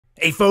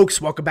Hey folks,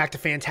 welcome back to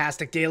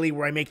Fantastic Daily,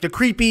 where I make the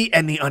creepy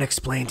and the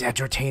unexplained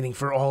entertaining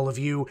for all of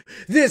you.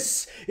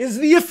 This is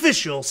the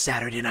official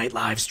Saturday Night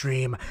live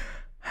stream.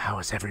 How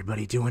is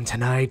everybody doing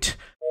tonight?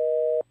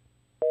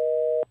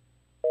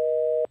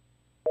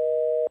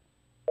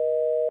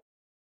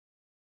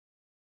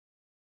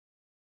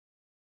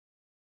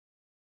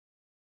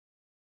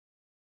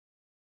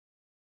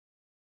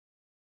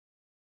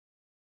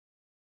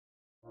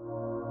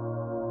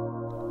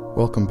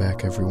 Welcome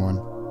back,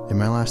 everyone. In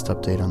my last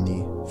update on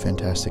the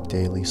Fantastic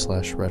Daily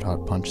 / Red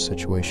Hot Punch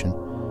situation,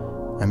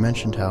 I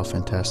mentioned how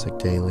Fantastic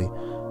Daily,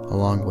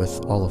 along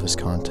with all of his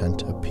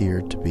content,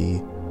 appeared to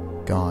be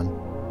gone,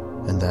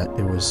 and that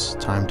it was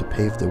time to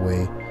pave the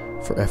way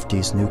for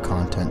FD's new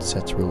content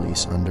set to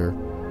release under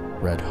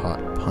Red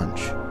Hot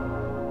Punch.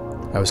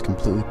 I was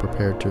completely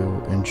prepared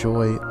to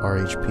enjoy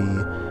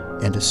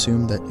RHP and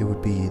assumed that it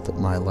would be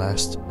my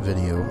last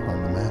video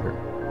on the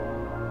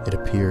matter. It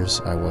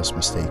appears I was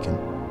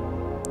mistaken.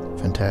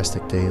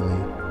 Fantastic Daily,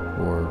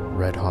 or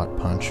Red Hot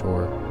Punch,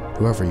 or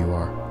whoever you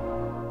are,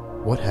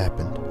 what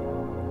happened?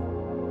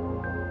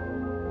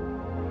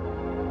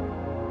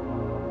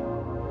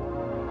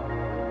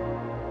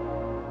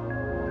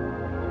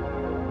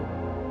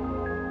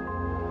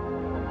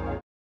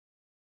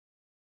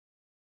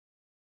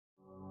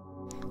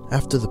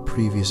 After the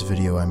previous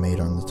video I made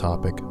on the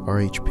topic,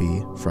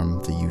 RHP, from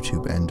the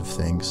YouTube end of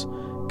things,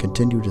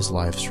 continued his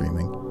live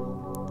streaming.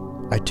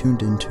 I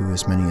tuned into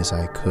as many as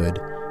I could,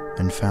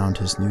 and found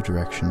his new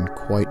direction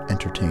quite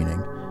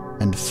entertaining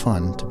and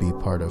fun to be a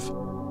part of.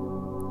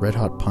 Red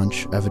Hot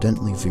Punch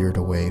evidently veered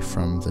away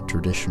from the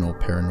traditional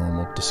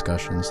paranormal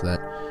discussions that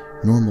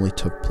normally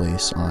took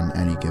place on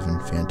any given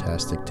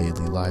Fantastic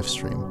Daily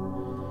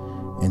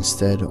livestream.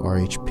 Instead,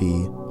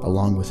 RHP,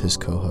 along with his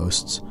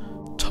co-hosts,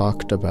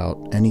 talked about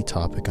any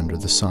topic under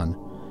the sun.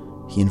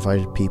 He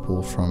invited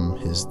people from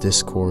his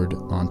Discord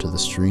onto the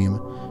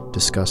stream,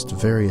 discussed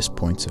various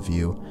points of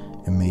view,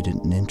 and made it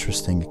an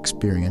interesting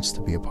experience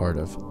to be a part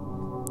of.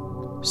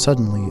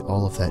 Suddenly,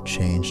 all of that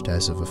changed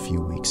as of a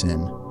few weeks in.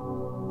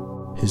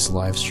 His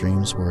live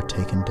streams were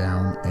taken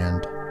down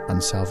and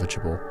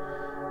unsalvageable.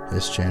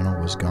 His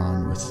channel was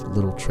gone with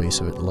little trace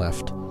of it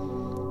left.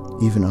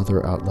 Even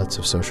other outlets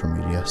of social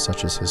media,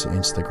 such as his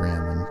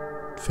Instagram and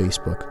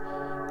Facebook,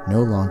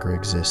 no longer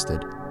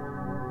existed.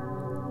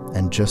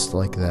 And just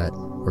like that,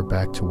 we're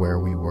back to where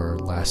we were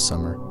last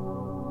summer.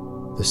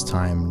 This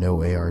time,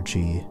 no ARG,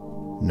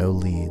 no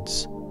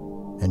leads,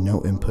 and no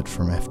input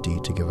from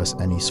FD to give us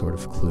any sort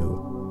of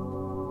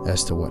clue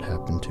as to what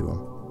happened to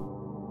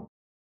him.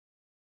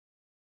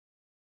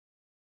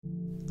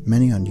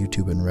 Many on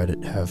YouTube and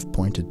Reddit have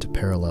pointed to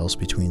parallels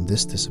between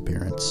this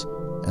disappearance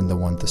and the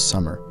one this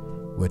summer,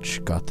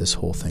 which got this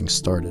whole thing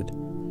started.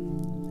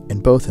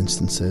 In both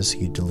instances,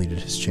 he deleted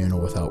his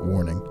channel without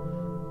warning.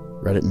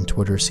 Reddit and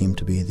Twitter seemed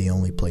to be the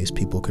only place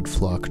people could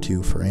flock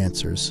to for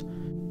answers.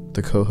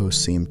 The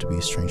co-hosts seemed to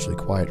be strangely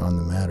quiet on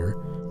the matter,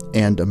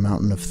 and a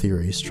mountain of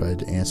theories tried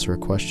to answer a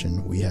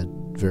question we had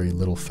very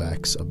little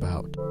facts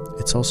about.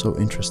 It's also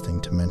interesting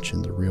to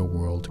mention the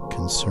real-world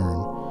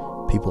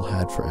concern people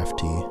had for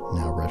FT,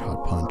 now Red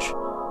Hot Punch,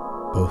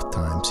 both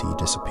times he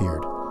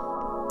disappeared.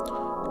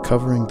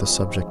 Covering the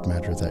subject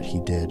matter that he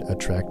did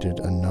attracted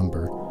a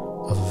number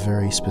of a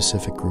very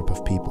specific group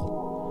of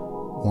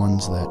people,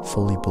 ones that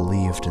fully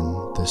believed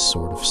in this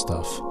sort of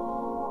stuff.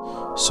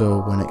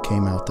 So when it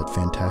came out that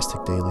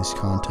Fantastic Daily's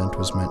content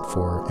was meant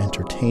for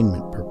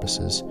entertainment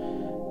purposes,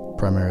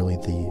 primarily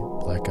the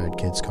Black Eyed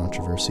Kids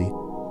controversy,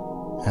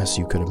 as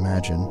you could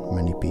imagine,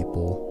 many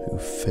people who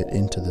fit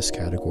into this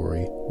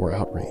category were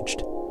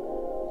outraged.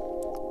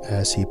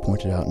 As he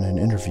pointed out in an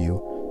interview,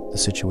 the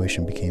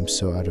situation became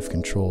so out of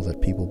control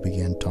that people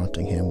began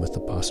taunting him with the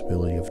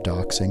possibility of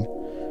doxing,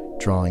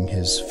 drawing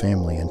his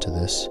family into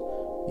this.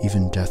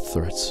 Even death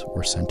threats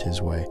were sent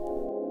his way.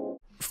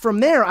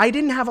 From there, I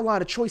didn't have a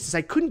lot of choices.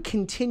 I couldn't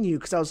continue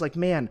because I was like,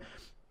 man,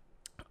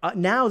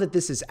 now that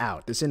this is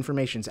out, this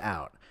information's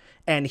out,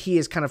 and he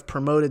has kind of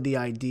promoted the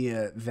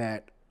idea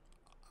that,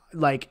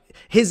 like,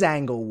 his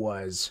angle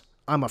was,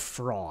 I'm a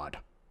fraud.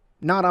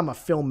 Not I'm a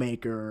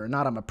filmmaker,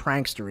 not I'm a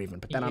prankster even,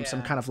 but then I'm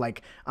some kind of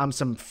like, I'm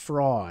some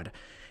fraud.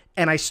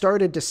 And I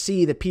started to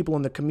see that people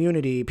in the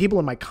community, people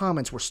in my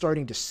comments were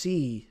starting to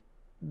see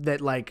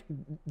that, like,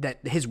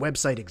 that his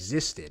website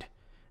existed.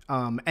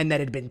 And that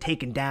had been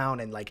taken down,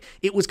 and like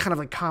it was kind of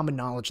like common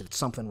knowledge that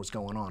something was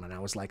going on. And I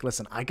was like,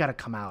 listen, I got to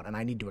come out and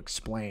I need to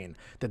explain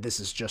that this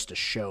is just a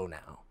show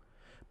now,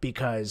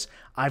 because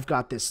I've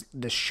got this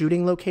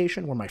shooting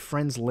location where my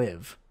friends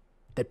live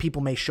that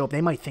people may show up. They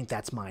might think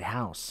that's my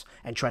house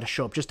and try to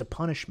show up just to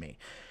punish me.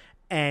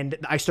 And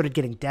I started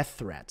getting death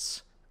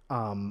threats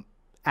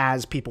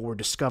as people were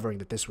discovering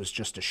that this was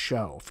just a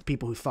show, for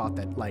people who thought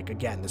that, like,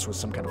 again, this was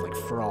some kind of like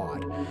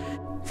fraud.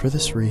 For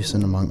this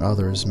reason, among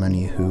others,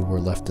 many who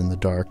were left in the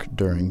dark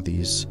during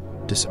these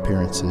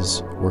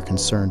disappearances were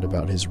concerned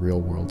about his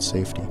real-world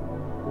safety,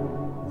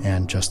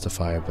 and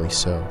justifiably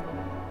so.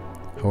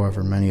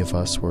 However, many of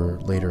us were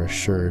later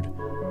assured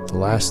the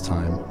last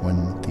time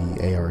when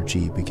the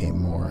ARG became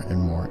more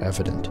and more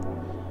evident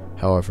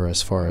However,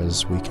 as far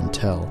as we can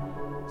tell,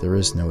 there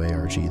is no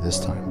ARG this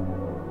time.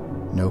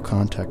 No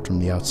contact from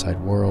the outside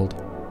world,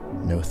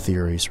 no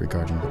theories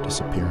regarding the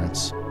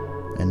disappearance,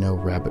 and no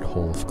rabbit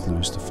hole of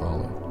clues to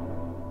follow.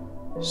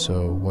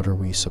 So, what are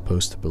we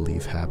supposed to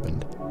believe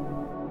happened?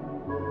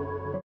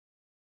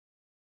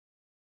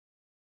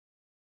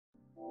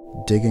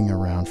 Digging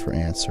around for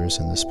answers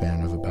in the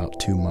span of about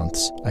 2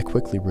 months, I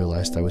quickly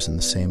realized I was in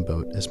the same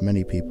boat as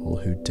many people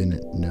who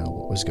didn't know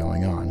what was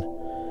going on.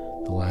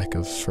 The lack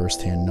of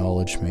first-hand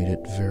knowledge made it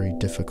very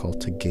difficult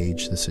to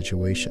gauge the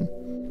situation.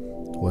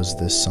 Was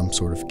this some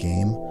sort of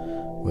game?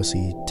 Was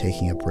he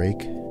taking a break?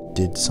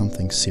 Did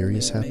something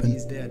serious happen? Maybe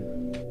he's dead.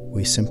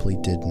 We simply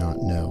did not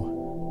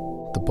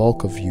know. The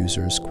bulk of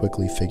users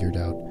quickly figured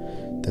out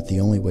that the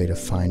only way to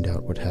find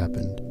out what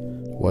happened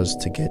was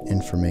to get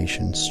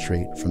information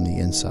straight from the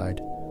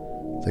inside.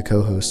 The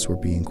co-hosts were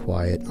being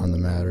quiet on the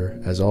matter,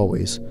 as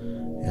always,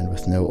 and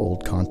with no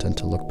old content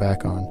to look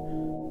back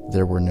on,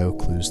 there were no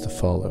clues to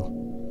follow.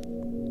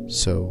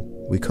 So,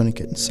 we couldn't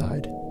get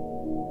inside.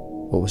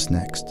 What was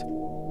next?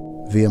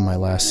 Via my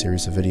last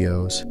series of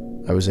videos,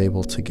 I was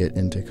able to get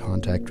into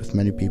contact with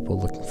many people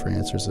looking for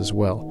answers as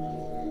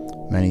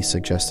well. Many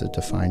suggested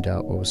to find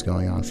out what was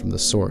going on from the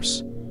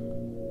source.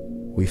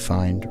 We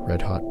find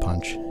Red Hot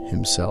Punch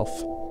himself.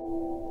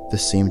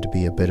 This seemed to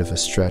be a bit of a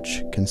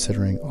stretch,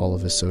 considering all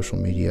of his social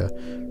media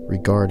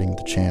regarding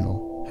the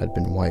channel had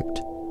been wiped.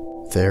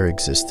 There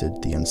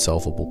existed the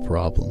unsolvable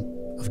problem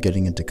of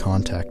getting into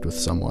contact with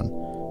someone,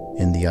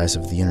 in the eyes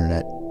of the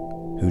internet,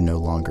 who no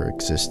longer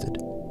existed.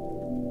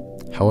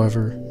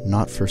 However,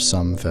 not for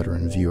some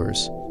veteran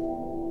viewers.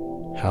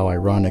 How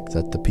ironic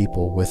that the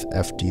people with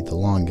FD the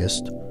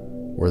longest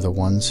were the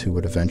ones who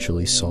would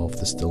eventually solve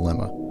this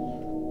dilemma.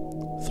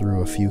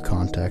 Through a few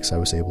contacts, I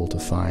was able to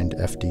find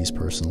FD's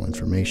personal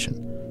information.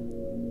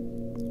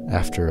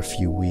 After a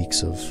few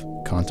weeks of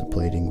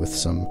contemplating with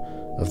some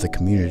of the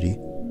community,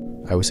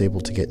 I was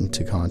able to get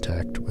into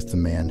contact with the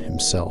man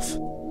himself.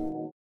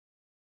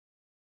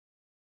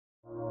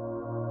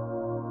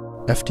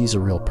 FD's a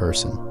real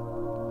person.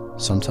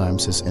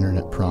 Sometimes his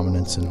internet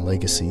prominence and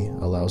legacy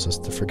allows us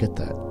to forget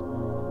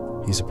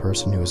that. He's a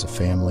person who has a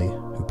family,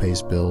 who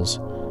pays bills,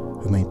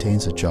 who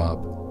maintains a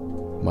job,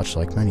 much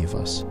like many of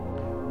us.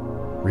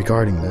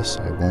 Regarding this,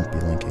 I won't be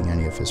linking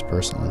any of his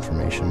personal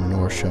information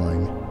nor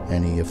showing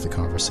any of the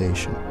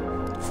conversation,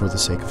 for the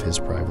sake of his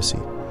privacy.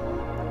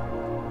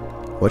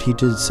 What he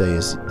did say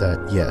is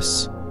that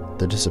yes,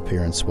 the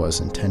disappearance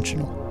was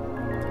intentional.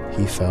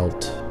 He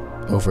felt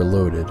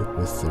overloaded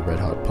with the Red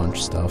Hot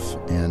Punch stuff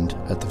and,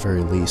 at the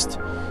very least,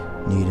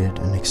 needed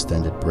an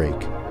extended break,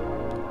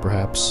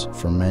 perhaps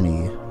for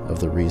many of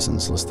the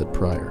reasons listed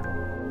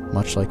prior.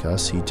 Much like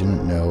us, he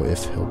didn't know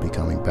if he'll be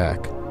coming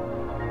back.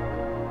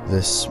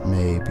 This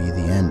may be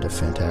the end of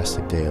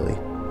Fantastic Daily.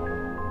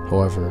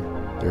 However,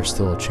 there's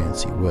still a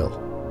chance he will.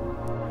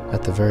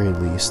 At the very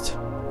least,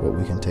 what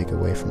we can take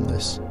away from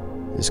this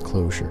is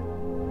closure.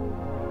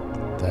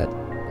 That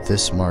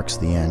this marks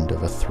the end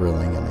of a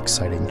thrilling and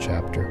exciting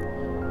chapter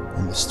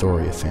in the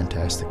story of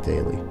Fantastic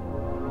Daily.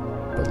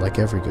 But like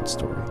every good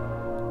story,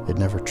 it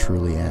never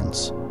truly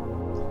ends.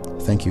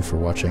 Thank you for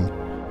watching.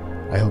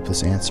 I hope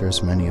this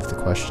answers many of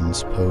the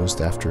questions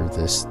posed after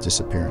this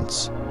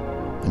disappearance.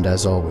 And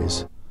as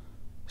always,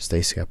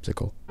 stay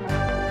skeptical.